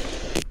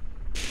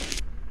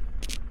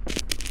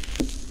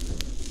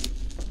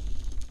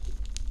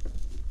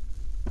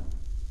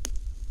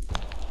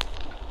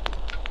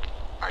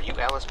 Are you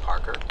Alice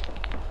Parker?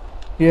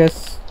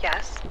 Yes.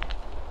 Yes.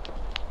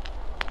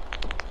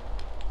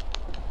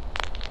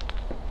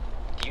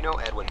 Do you know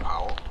Edwin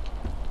Powell?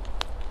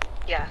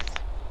 Yes.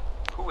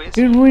 Who is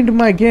You he? ruined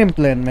my game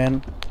plan,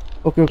 man.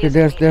 Okay, He's a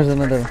there's maintenance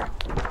another. worker.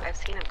 I've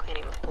seen him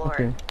cleaning the floor.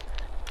 Okay.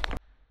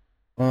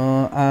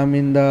 I'm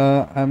in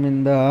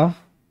the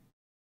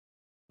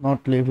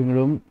not living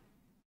room.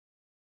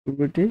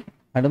 Pretty?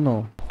 I don't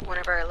know.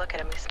 Whenever I look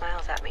at him, he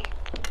smiles at me.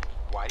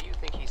 Why do you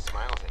think he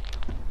smiles at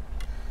you?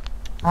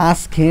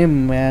 Ask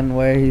him, man,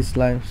 why he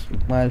smiles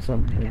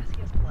on I me. guess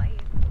he is polite.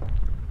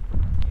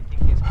 Do you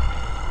think he is kind?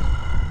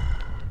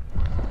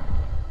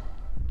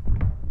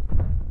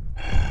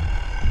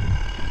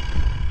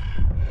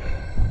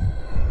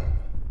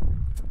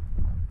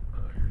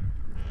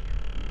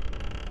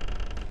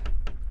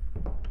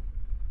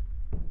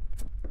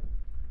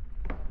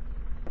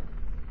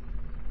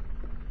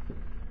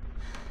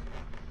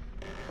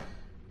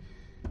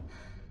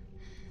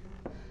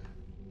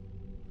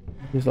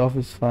 This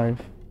office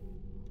 5.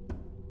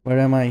 Where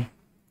am I?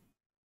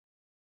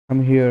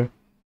 I'm here.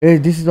 Hey,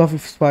 this is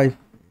office 5.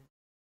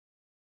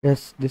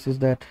 Yes, this is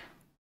that.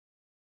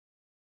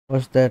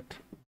 What's that?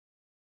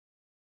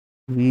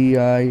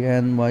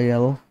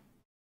 VINYL.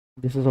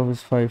 This is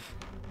office 5.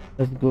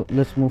 Let's go.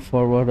 Let's move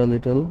forward a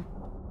little.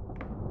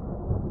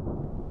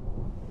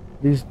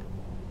 Please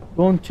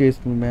don't chase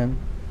me, man.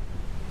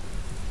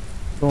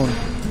 Don't.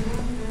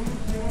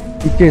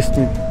 He chased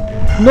me.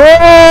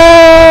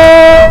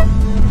 No!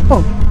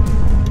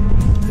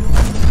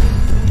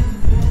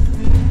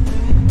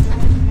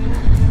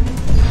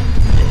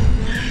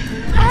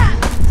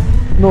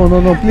 No,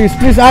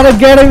 please, Anna,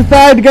 get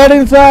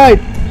inside!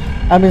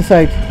 I'm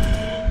inside.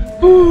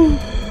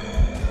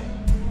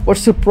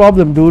 What's your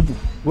problem, dude?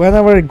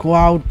 Whenever I go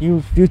out,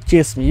 you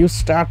chase me, you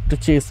start to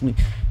chase me.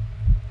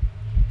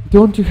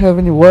 Don't you have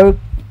any work?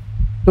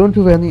 Don't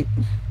you have any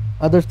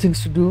other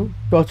things to do?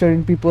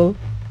 Torturing people?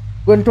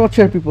 Go and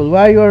torture people.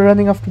 Why you are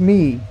running after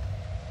me?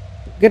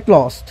 Get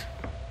lost.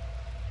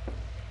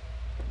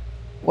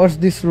 What's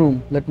this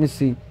room? Let me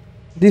see.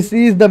 This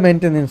is the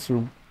maintenance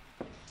room.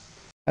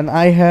 And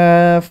I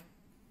have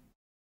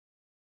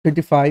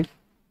 25.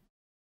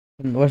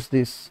 And what's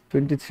this?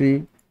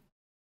 23.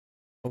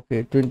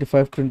 Okay,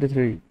 25,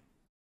 23.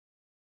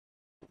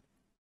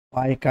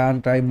 Why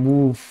can't I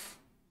move?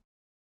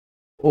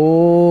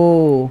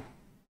 Oh,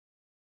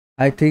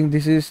 I think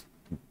this is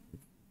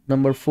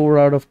number 4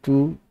 out of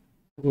 2,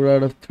 4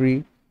 out of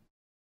 3.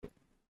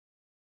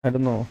 I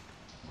don't know.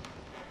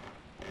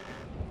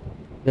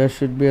 There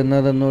should be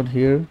another note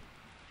here.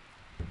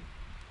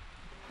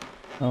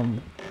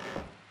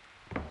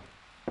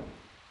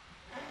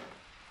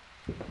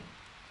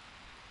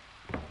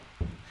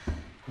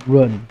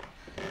 Run.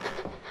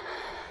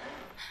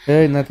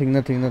 Hey, nothing,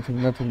 girl,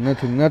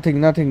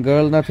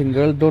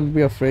 don't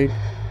be afraid.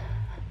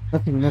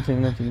 Nothing.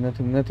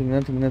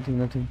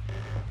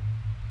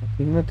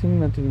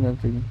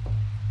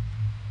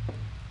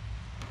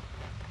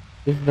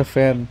 This is the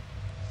fan.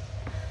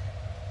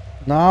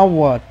 Now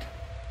what?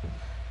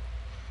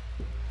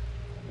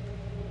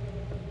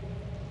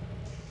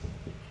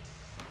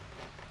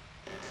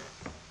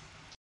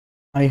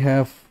 I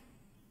have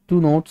 2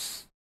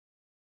 notes.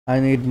 I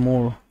need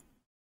more.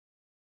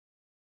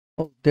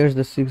 Oh, there's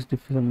the 6th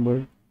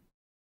December.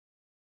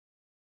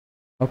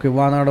 Okay,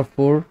 1 out of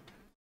 4,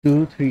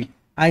 2, 3.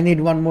 I need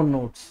 1 more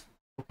notes.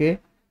 Okay,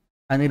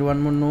 I need 1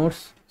 more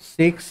notes.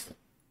 6,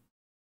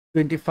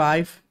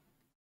 25,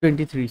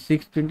 23.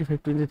 6,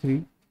 25,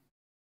 23.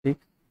 6,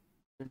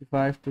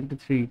 25,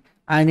 23.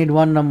 I need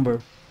 1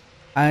 number.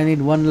 I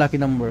need 1 lucky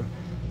number.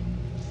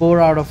 4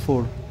 out of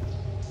 4.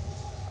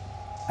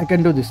 I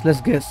can do this.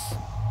 Let's guess.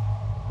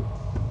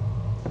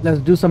 Let's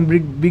do some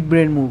big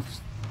brain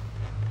moves.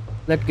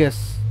 Let's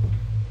guess.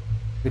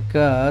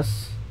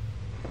 Because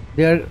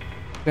there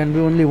can be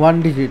only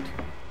 1 digit.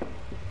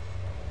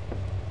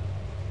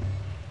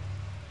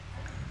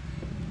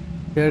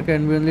 There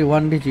can be only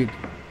 1 digit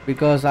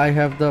because I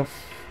have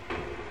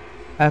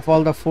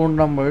all the 4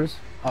 numbers.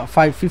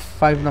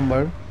 5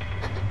 number.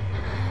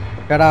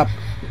 Get up.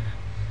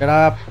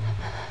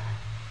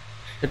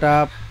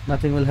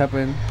 Nothing will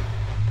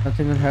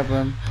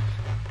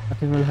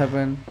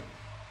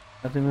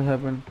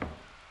happen.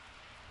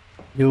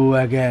 You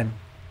again.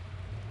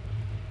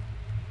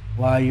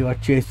 Why you are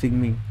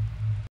chasing me?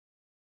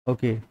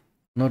 Okay,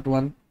 note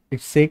 1.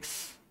 It's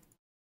 6,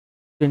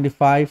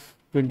 25,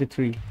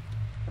 23.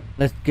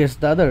 Let's guess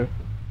the other.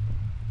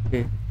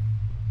 Okay,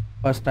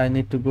 first I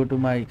need to go to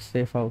my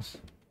safe house.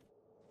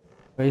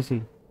 Where is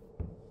he?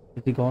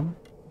 Is he gone?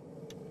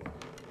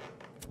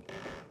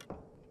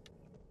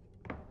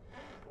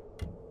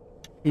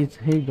 Is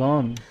he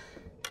gone?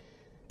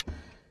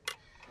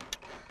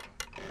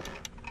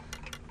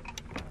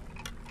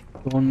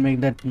 Don't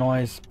make that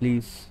noise,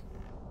 please.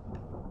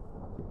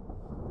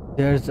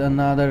 There's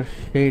another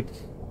shade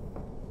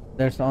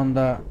that's on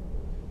the,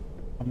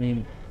 I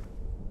mean,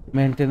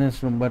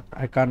 maintenance room, but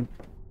I can't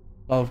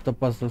solve the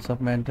puzzles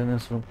of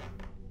maintenance room.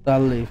 So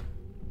I'll leave.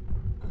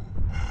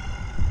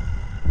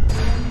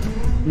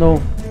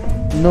 No,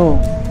 no,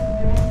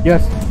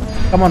 yes.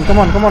 Come on, come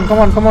on, come on, come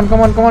on, come on,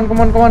 come on, come on, come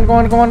on, come on, come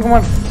on, come on, come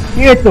on.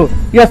 Yes, no.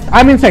 Yes,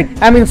 I'm inside.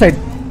 I'm inside.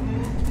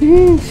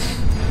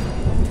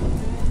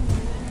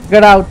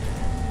 Get out.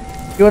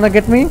 You wanna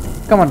get me?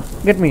 Come on,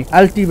 get me.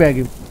 I'll teabag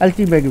you. I'll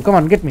teabag you. Come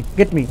on, get me.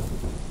 Get me.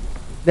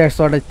 That's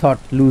what I thought,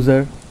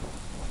 loser.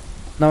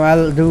 Now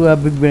I'll do a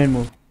big brain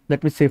move.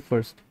 Let me save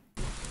first.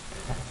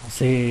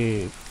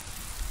 Save.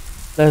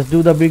 Let's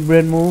do the big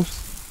brain moves.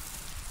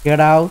 Get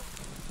out.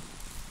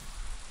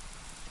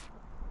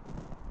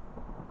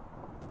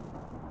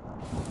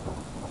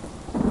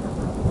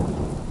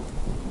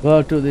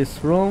 Go to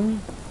this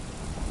room.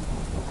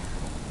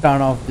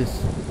 Turn off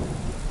this.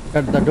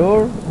 Shut the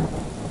door.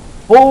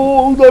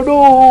 Oh, the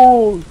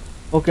door.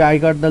 Okay, I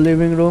got the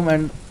living room,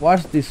 and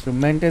what's this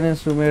room?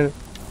 Maintenance room.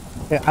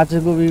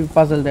 Achego bhi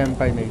puzzle time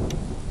pai nahi.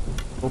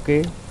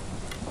 Okay.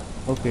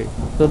 Okay.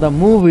 So the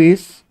move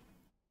is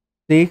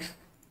 6,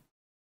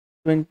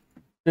 20,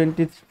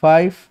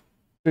 25,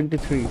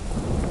 23.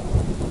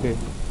 Okay.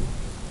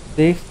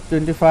 6,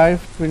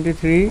 25,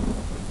 23.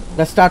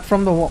 Let's start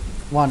from the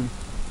 1.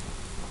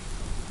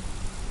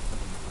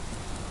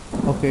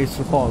 Okay, it's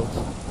false.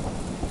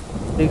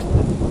 6,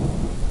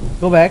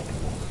 go back.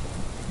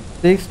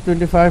 6,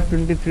 25,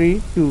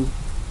 23, 2.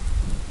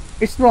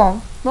 It's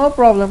wrong. No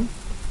problem.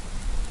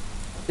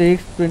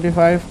 6,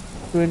 25,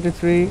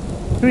 23,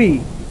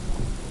 3.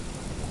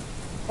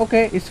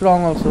 Okay, it's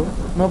wrong also.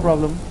 No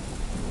problem.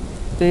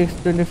 6,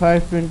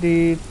 25,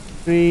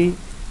 23,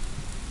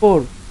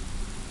 4.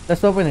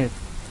 Let's open it.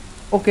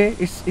 Okay,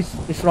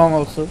 it's wrong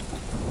also.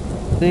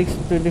 6,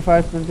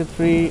 25,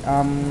 23,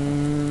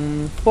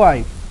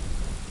 5.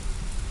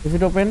 Is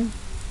it open?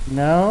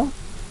 No.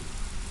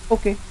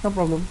 Okay, no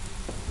problem.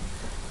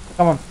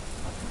 Come on.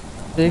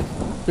 6,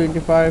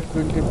 25,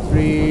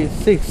 23,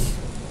 6.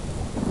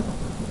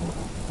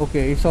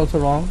 Okay, it's also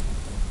wrong.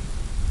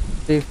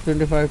 6,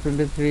 25,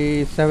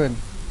 23, 7.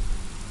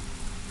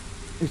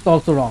 It's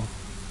also wrong.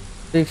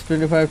 6,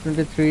 25,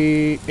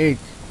 23, 8.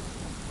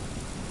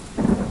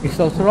 It's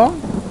also wrong.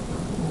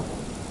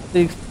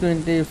 6,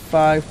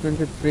 25,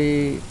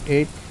 23,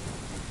 8.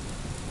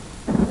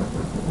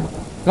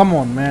 Come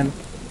on, man.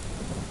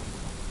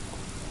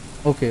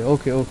 Okay.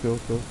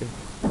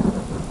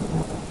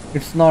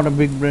 It's not a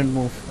big brain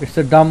move. It's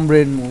a dumb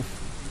brain move.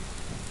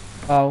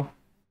 Wow.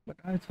 But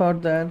I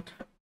thought that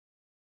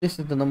this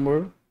is the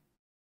number.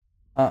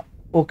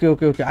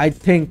 Okay. I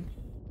think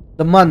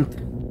the month.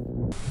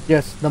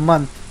 Yes, the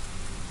month.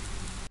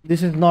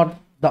 This is not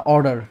the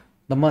order.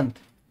 The month.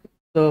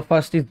 So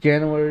first is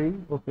January.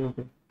 Okay.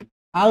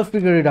 I'll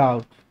figure it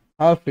out.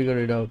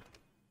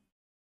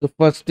 The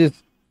first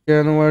is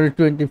January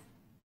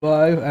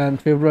 25 and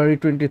February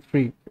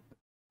 23.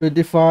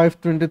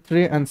 25,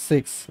 23 and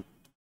 6.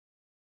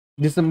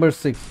 December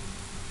 6.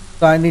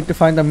 So I need to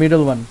find the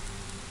middle one.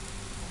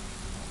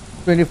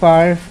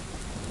 25,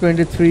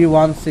 23,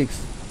 1,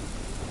 6.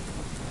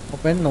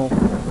 Open? No.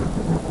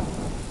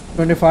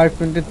 25,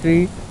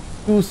 23,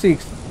 2,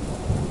 6. Do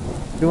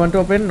you want to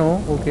open?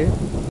 No. Okay.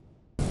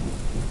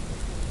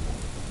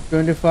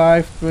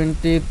 25,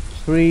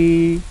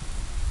 23,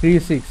 3,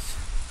 6.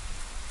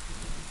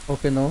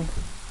 Okay, no.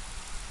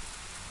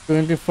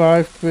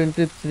 25,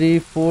 23,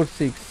 4,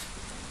 6.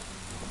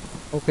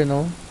 Okay,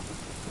 no.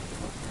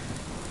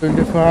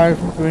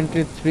 25,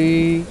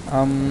 23,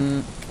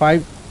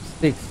 5,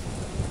 6.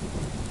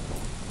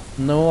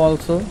 No,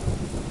 also.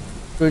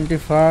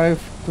 25,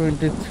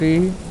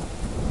 23,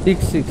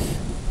 6, 6.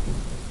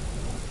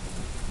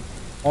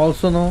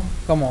 Also no.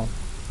 Come on.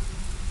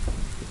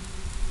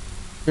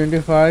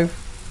 25,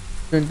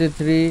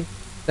 23,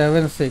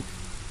 7, 6.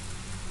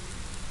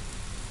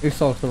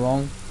 It's also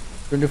wrong.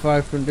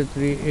 25,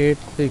 23, 8,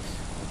 6.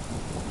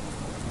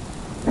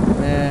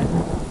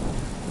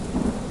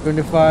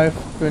 25,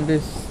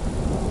 20.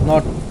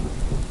 Not.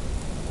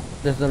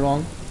 That's the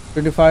wrong.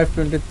 25,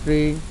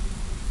 23,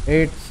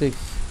 8, 6.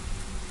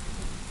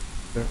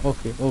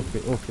 Okay.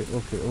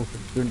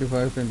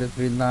 25,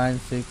 23, 9,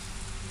 6.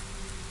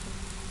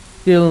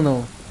 Still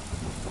no.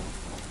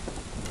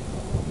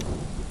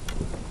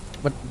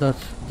 But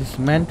this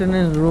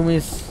maintenance room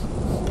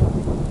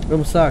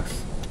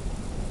sucks.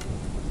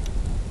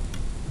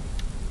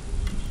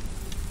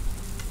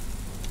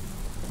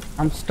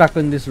 I'm stuck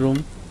in this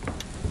room.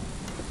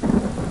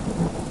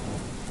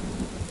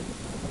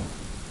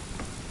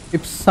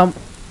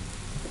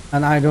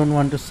 And I don't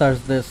want to search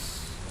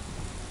this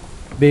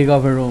big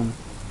of a room.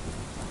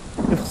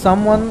 If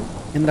someone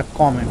in the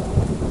comment,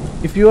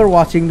 if you are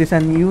watching this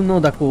and you know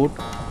the code,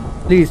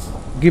 please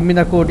give me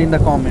the code in the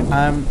comment.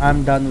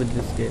 I'm done with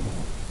this game.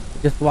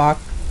 Just walk,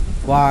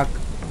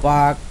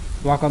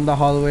 Walk on the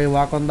hallway,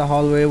 walk on the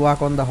hallway,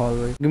 walk on the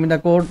hallway. Give me the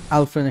code,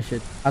 I'll finish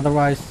it.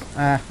 Otherwise,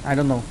 I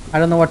don't know. I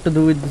don't know what to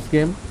do with this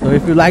game. So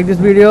if you like this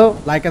video,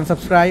 like and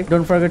subscribe.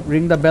 Don't forget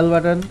ring the bell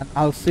button, and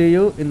I'll see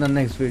you in the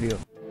next video.